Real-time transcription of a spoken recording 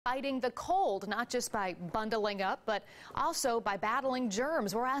Fighting the cold, not just by bundling up, but also by battling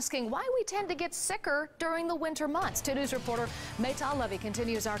germs. We're asking why we tend to get sicker during the winter months. 2 News reporter Maytal Levy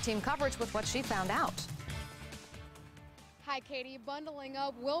continues our team coverage with what she found out. Hi, Katie. Bundling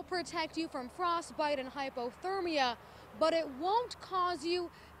up will protect you from frostbite and hypothermia, but it won't cause you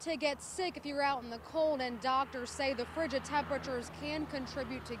to get sick if you're out in the cold. And doctors say the frigid temperatures can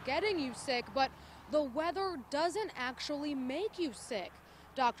contribute to getting you sick, but the weather doesn't actually make you sick.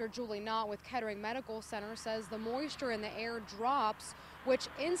 Dr. Julie Knott with Kettering Medical Center says the moisture in the air drops, which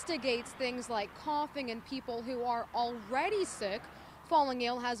instigates things like coughing in people who are already sick. Falling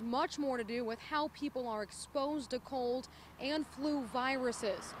ill has much more to do with how people are exposed to cold and flu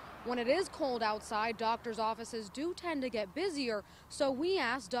viruses. When it is cold outside, doctors' offices do tend to get busier, so we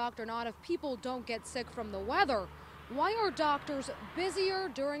asked Dr. Knott if people don't get sick from the weather. Why are doctors busier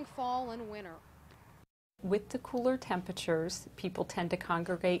during fall and winter? With the cooler temperatures, people tend to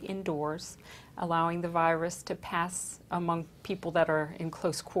congregate indoors, allowing the virus to pass among people that are in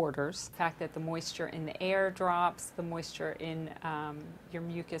close quarters. The fact that the moisture in the air drops, the moisture in your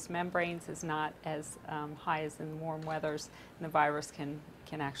mucous membranes is not as high as in warm weathers, and the virus can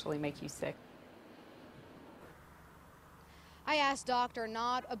actually make you sick. I asked Dr.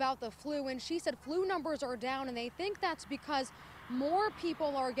 Knott about the flu, and she said flu numbers are down, and they think that's because more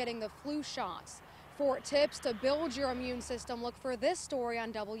people are getting the flu shots. For tips to build your immune system, look for this story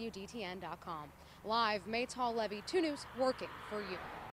on WDTN.com. Live, Maytal Levy, 2 News, working for you.